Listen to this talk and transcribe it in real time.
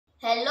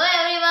Hello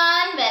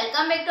everyone,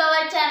 welcome back to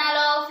our channel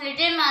of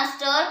Little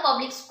Master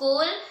Public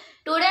School.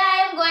 Today I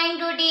am going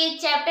to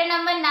teach chapter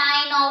number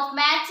 9 of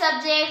math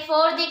subject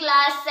for the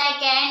class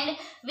 2nd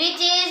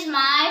which is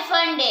my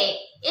Funday.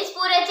 इस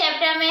पूरे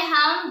chapter में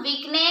हम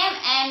week name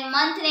and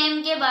month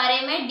name के बारे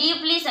में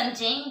deeply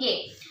समझेंगे.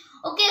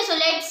 Okay, so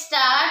let's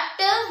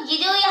start. ये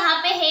जो यहाँ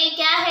पे है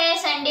क्या है?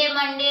 Sunday,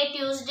 Monday,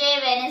 Tuesday,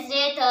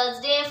 Wednesday,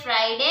 Thursday,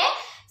 Friday,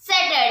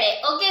 Saturday.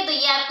 Okay, तो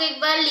ये आपको एक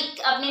बार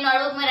अपनी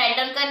नोटबुक में राइट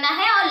डाउन करना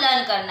है और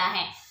लर्न करना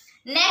है.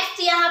 नेक्स्ट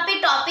यहाँ पे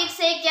टॉपिक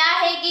से क्या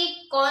है कि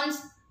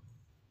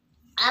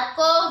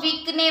आपको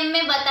वीक नेम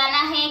में बताना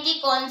है कि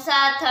कौन सा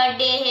थर्ड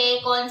डे है,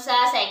 कौन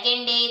सा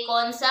सेकेंड डे,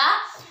 कौन सा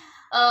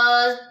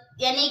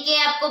यानी कि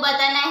आपको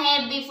बताना है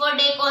बिफोर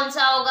डे कौन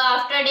सा होगा,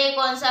 आफ्टर डे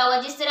कौन सा होगा.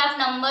 जिस तरह आप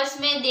नंबर्स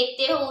में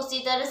देखते हो उसी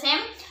तरह से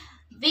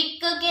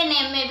वीक के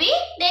नेम में भी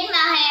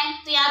देखना है.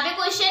 तो यहाँ पे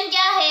क्वेश्चन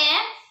क्या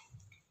है?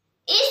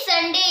 इस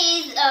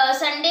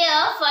Sunday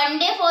a fun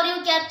day for you.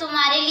 क्या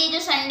तुम्हारे लिए जो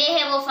संडे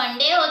है वो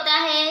फंडे होता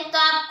है? तो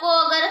आपको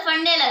अगर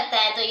फंडे लगता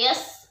है तो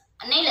यस,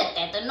 नहीं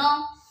लगता है तो नो.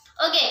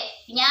 ओके,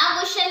 यहाँ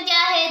क्वेश्चन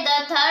क्या है?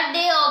 The third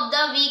day of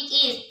the week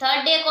is.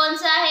 Third day कौन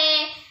सा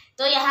है?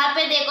 तो यहाँ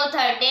पे देखो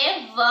थर्ड डे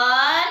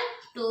 1,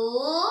 2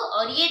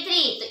 और ये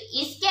 3. तो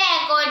इसके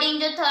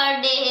अकॉर्डिंग जो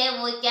थर्ड डे है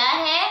वो क्या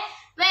है?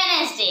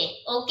 वेडनेसडे.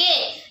 ओके,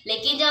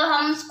 लेकिन जब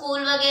हम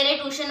स्कूल वगैरह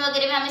ट्यूशन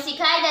वगैरह में हमें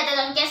सिखाया जाता है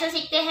तो हम कैसे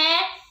सीखते हैं?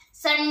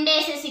 संडे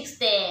से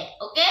सीखते हैं.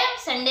 ओके,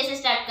 संडे से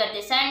स्टार्ट करते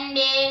हैं,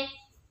 संडे,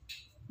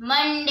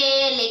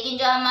 मंडे. लेकिन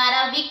जो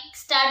हमारा वीक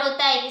स्टार्ट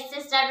होता है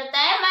किससे स्टार्ट होता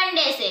है?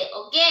 मंडे से.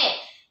 ओके,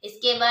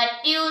 इसके बाद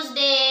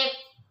ट्यूसडे,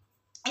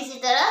 इसी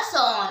तरह so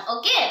on.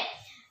 Okay,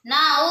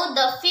 now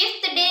the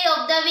fifth day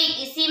of the week,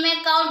 इसी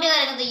में काउंट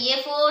करेंगे तो ये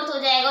फोर्थ हो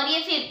जाएगा और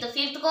ये फिफ्थ. तो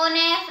फिफ्थ कौन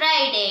है?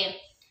 Friday.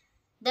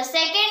 The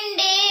second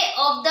day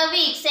of the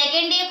week,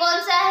 second day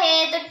कौन सा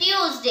है? तो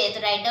ट्यूसडे. तो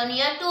write down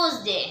here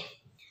Tuesday.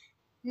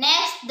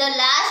 Next the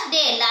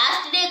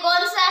last day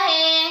कौन सा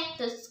है?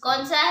 तो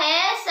कौन सा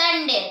है?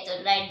 संडे.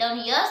 तो write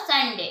down here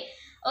Sunday.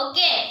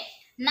 Okay,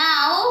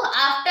 now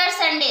after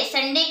Sunday,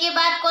 Sunday के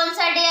बाद कौन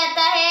सा डे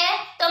आता है?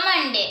 तो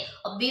मंडे.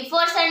 और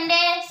बिफोर संडे,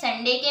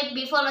 संडे के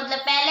बिफोर मतलब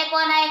पहले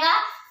कौन आएगा?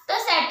 तो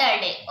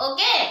सैटरडे.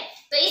 ओके,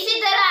 तो इसी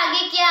तरह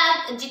आगे क्या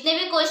जितने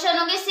भी क्वेश्चन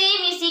होंगे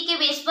सेम इसी के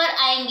बेस पर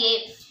आएंगे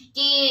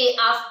कि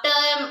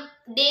आफ्टर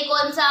डे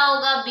कौन सा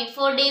होगा,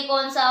 बिफोर डे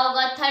कौन सा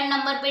होगा, थर्ड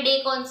नंबर पे डे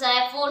कौन सा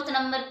है, फोर्थ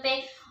नंबर पे.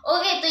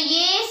 ओके, तो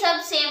ये सब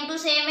सेम टू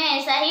सेम है.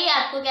 ऐसा ही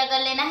आपको क्या कर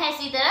लेना है?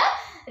 इसी तरह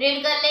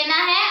रीड कर लेना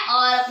है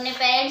और अपने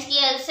पेरेंट्स की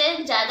हेल्प से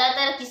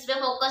ज्यादातर किस पे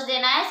फोकस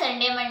देना है?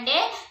 Sunday Monday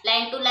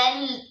line to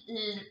line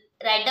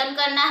write down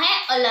करना है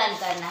और लर्न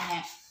करना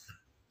है.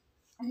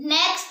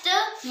 नेक्स्ट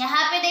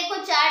यहाँ पे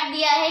देखो चार्ट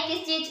दिया है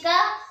किस चीज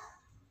का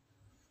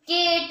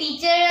कि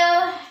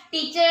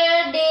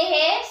टीचर डे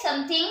है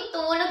समथिंग.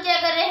 तो वो लोग क्या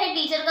कर रहे हैं?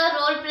 टीचर का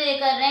रोल प्ले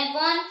कर रहे हैं.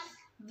 कौन?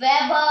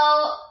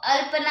 वैभव,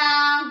 अल्पना,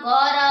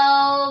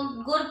 गौरव,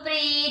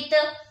 गुरप्रीत,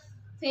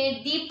 फिर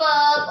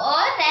दीपक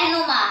और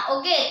रहनुमा.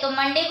 ओके, तो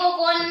मंडे को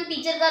कौन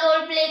टीचर का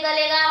रोल प्ले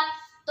करेगा?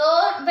 तो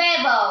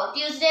वैभव,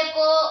 ट्यूसडे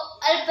को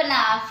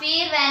अल्पना,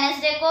 फिर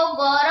वेडनेसडे को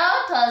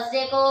गौरव,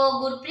 थर्सडे को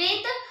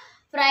गुरप्रीत,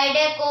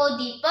 फ्राइडे को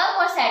दीपक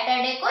और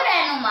सैटरडे को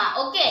रहनुमा.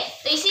 ओके,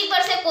 तो इसी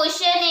पर से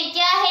क्वेश्चन है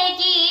क्या है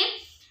कि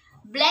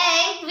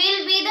blank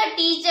will be the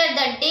teacher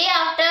the day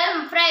after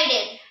Friday.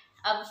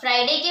 अब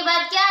फ्राइडे के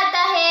बाद क्या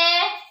आता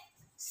है?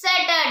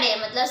 सैटरडे.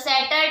 मतलब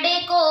सैटरडे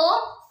को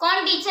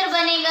कौन टीचर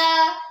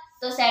बनेगा?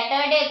 तो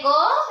सैटरडे को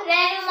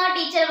रहनुमा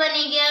टीचर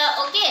बनेगा.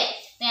 ओके,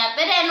 तो यहाँ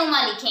पे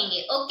रहनुमा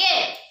लिखेंगे.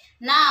 Okay,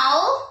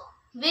 now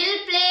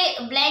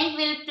blank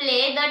will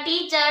play the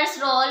teachers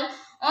roll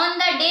on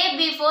the day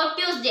before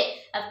Tuesday.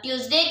 अब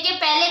ट्यूसडे के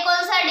पहले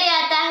कौन सा डे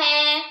आता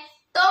है?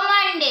 तो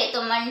मंडे.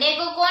 तो मंडे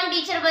को कौन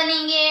टीचर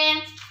बनेंगे?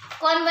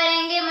 कौन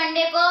बनेंगे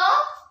मंडे को?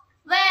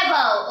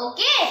 वैभव.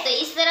 ओके, तो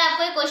इस तरह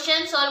आपको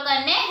क्वेश्चन सॉल्व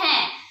करने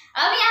हैं.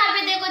 अब यहाँ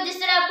पे देखो जिस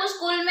तरह आपको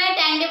स्कूल में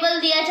टाइम टेबल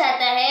दिया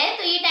जाता है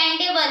तो ये टाइम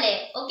टेबल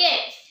है. ओके,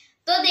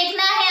 तो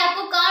देखना है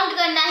आपको काउंट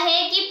करना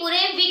है कि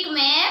पूरे वीक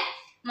में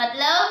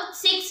मतलब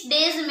 6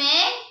 डेज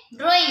में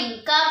ड्राइंग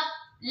का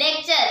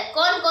लेक्चर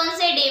कौन कौन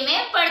से डे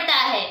में पढ़ता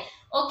है.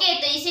 ओके,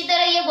 तो इसी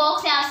तरह ये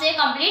बॉक्स यहाँ से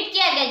कंप्लीट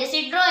किया गया.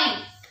 जैसे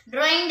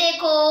ड्राइंग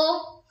देखो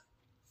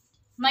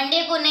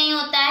मंडे को नहीं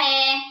होता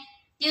है,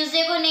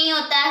 ट्यूसडे को नहीं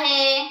होता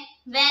है,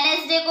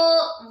 वेडनेसडे को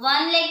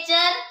 1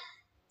 lecture,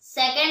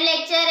 second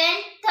lecture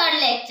and third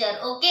lecture.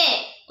 Okay,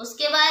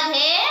 उसके बाद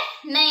है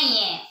नहीं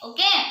है.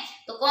 ओके,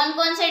 तो कौन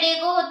कौन से डे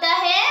को होता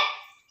है?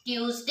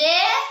 Tuesday,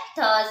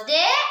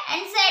 Thursday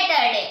and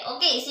Saturday.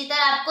 Okay, इसी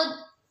तरह आपको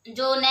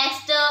जो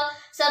नेक्स्ट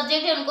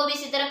सब्जेक्ट है उनको भी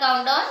इसी तरह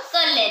काउंट डाउन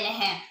कर लेने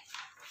हैं.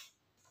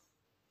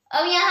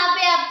 अब यहाँ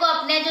पे आपको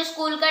अपने जो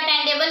स्कूल का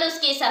टाइम टेबल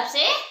उसके हिसाब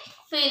से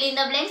फिल इन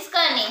द ब्लैंक्स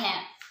करनी है.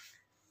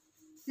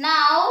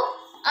 नाउ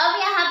अब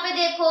यहाँ पे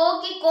देखो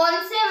कि कौन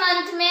से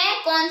मंथ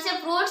में कौन से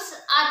फ्रूट्स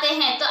आते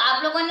हैं. तो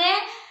आप लोगों ने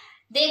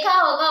देखा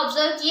होगा,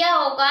 ऑब्जर्व किया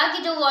होगा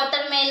कि जो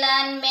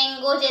वाटरमेलन,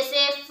 मैंगो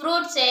जैसे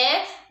फ्रूट्स है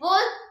वो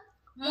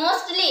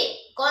मोस्टली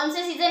कौन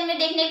से सीजन में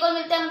देखने को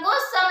मिलते हैं हमको?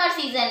 समर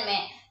सीजन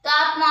में. तो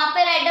आप वहां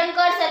पे राइट डाउन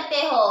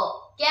सकते हो,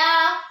 क्या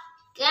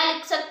क्या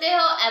लिख सकते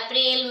हो,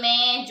 अप्रैल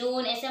मई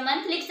जून ऐसे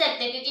मंथ लिख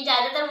सकते हो, क्योंकि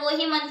ज्यादातर वो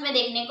ही मंथ में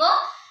देखने को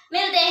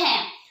मिलते हैं।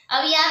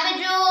 अब यहाँ पे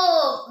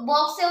जो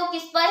बॉक्स है वो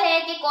किस पर है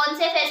कि कौन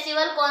से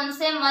फेस्टिवल कौन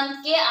से मंथ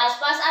के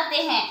आसपास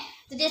आते हैं।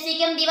 तो जैसे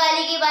कि हम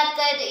दिवाली की बात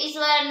करें तो इस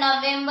बार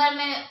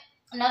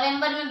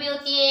नवंबर में भी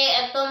होती है,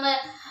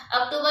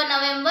 अक्टूबर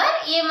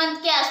नवंबर ये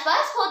मंथ के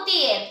आसपास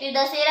होती है। फिर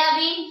दशहरा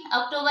भी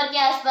अक्टूबर के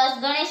आसपास,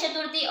 गणेश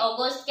चतुर्थी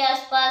अगस्त के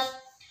आसपास,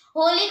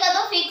 होली का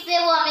तो फिक्स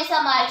है वो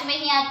हमेशा मार्च में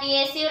ही आती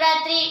है,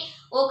 शिवरात्रि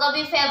वो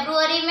कभी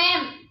फरवरी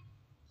में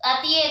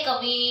आती है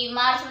कभी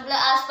मार्च, मतलब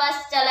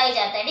आसपास चला ही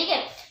जाता है, ठीक है।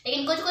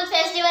 लेकिन कुछ कुछ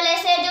फेस्टिवल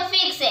ऐसे हैं जो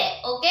फिक्स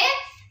है, ओके।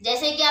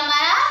 जैसे कि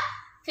हमारा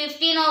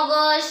 15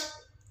 अगस्त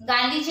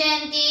गांधी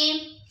जयंती,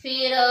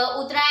 फिर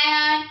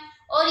उत्तरायण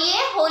और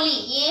ये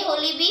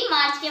होली भी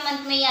मार्च के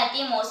मंथ में ही आती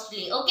है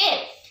मोस्टली, ओके।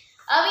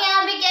 अब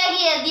यहाँ पे क्या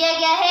दिया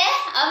गया है,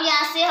 अब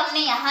यहाँ से हमने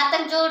यहाँ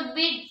तक जो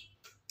भी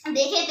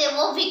देखे थे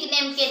वो वीक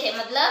नेम के थे,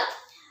 मतलब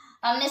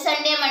हमने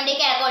संडे मंडे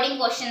के अकॉर्डिंग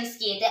क्वेश्चंस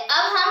किए थे।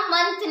 अब हम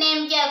मंथ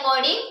नेम के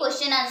अकॉर्डिंग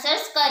क्वेश्चन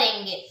आंसर्स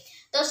करेंगे।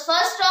 तो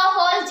फर्स्ट ऑफ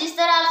ऑल जिस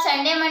तरह आप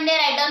संडे मंडे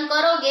राइट डाउन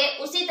करोगे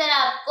उसी तरह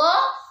आपको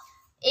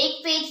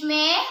एक पेज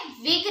में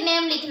वीक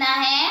नेम लिखना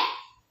है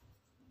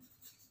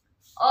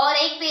और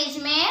एक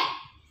पेज में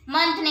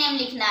मंथ नेम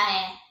लिखना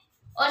है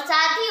और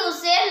साथ ही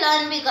उसे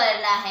लर्न भी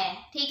करना है,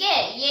 ठीक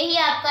है। यही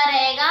आपका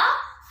रहेगा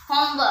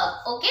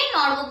होमवर्क, ओके।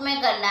 नोटबुक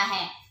में करना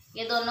है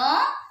ये दोनों,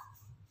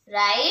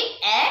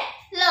 right and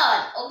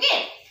learn, okay.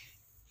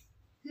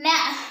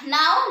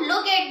 Now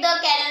look at the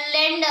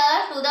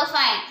calendar to the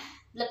find,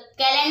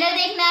 calendar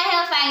देखना है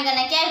और फाइंड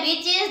करना है क्या,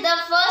 which is the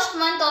first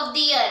month of the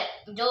year.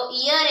 जो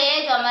ईयर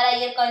है, जो हमारा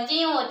ईयर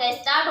कंटिन्यू होता है,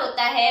 स्टार्ट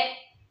होता है,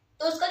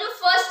 तो उसका जो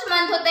फर्स्ट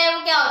मंथ होता है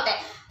वो क्या होता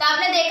है। तो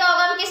आपने देखा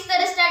होगा हम किस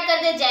तरह स्टार्ट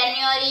करते हैं,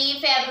 जनवरी,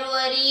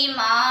 फरवरी,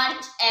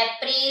 मार्च,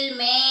 अप्रैल,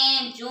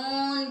 मई,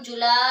 जून,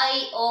 जुलाई,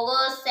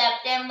 अगस्त,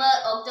 सितंबर,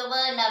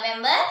 अक्टूबर,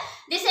 नवंबर,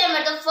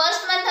 दिसंबर। तो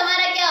फर्स्ट मंथ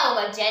हमारा क्या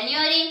होगा,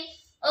 जनवरी,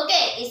 ओके।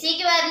 इसी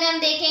के बाद में हम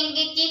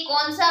देखेंगे कि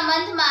कौन सा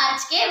मंथ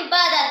मार्च के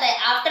बाद आता है,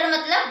 आफ्टर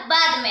मतलब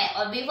बाद में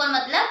और बिफोर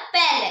मतलब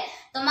पहले।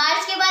 तो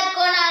मार्च के बाद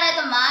कौन आ रहा है,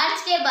 तो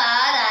मार्च के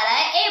बाद आ रहा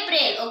है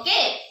अप्रैल,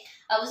 ओके।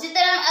 अब उसी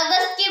तरह हम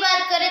अगस्त की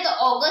बात करें तो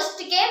अगस्त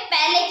के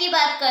पहले की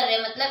बात कर रहे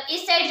हैं, मतलब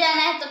इस साइड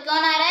जाना है तो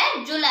कौन आ रहा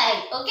है, जुलाई,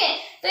 ओके।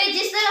 तो ये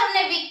जिस तरह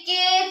हमने वीक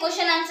के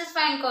क्वेश्चन आंसर्स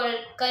फाइंड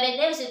करे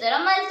थे उसी तरह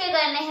मंथ के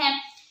करने हैं।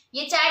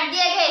 ये चार्ट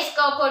दिया गया है,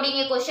 इसका अकॉर्डिंग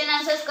ये क्वेश्चन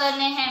आंसर्स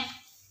करने हैं।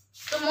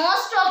 तो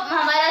मोस्ट ऑफ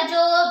हमारा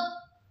जो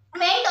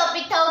मेन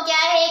टॉपिक था वो क्या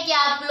है कि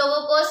आप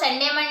लोगों को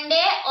संडे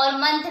मंडे और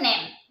month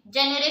name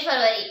January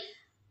February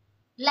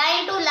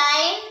line to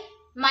line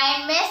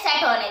mind में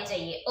सेट होने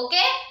चाहिए,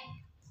 ओके।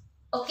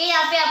 ओके,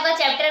 यहाँ पे आपका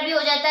चैप्टर भी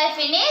हो जाता है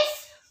finish.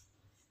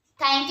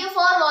 Thank you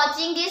for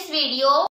watching this video.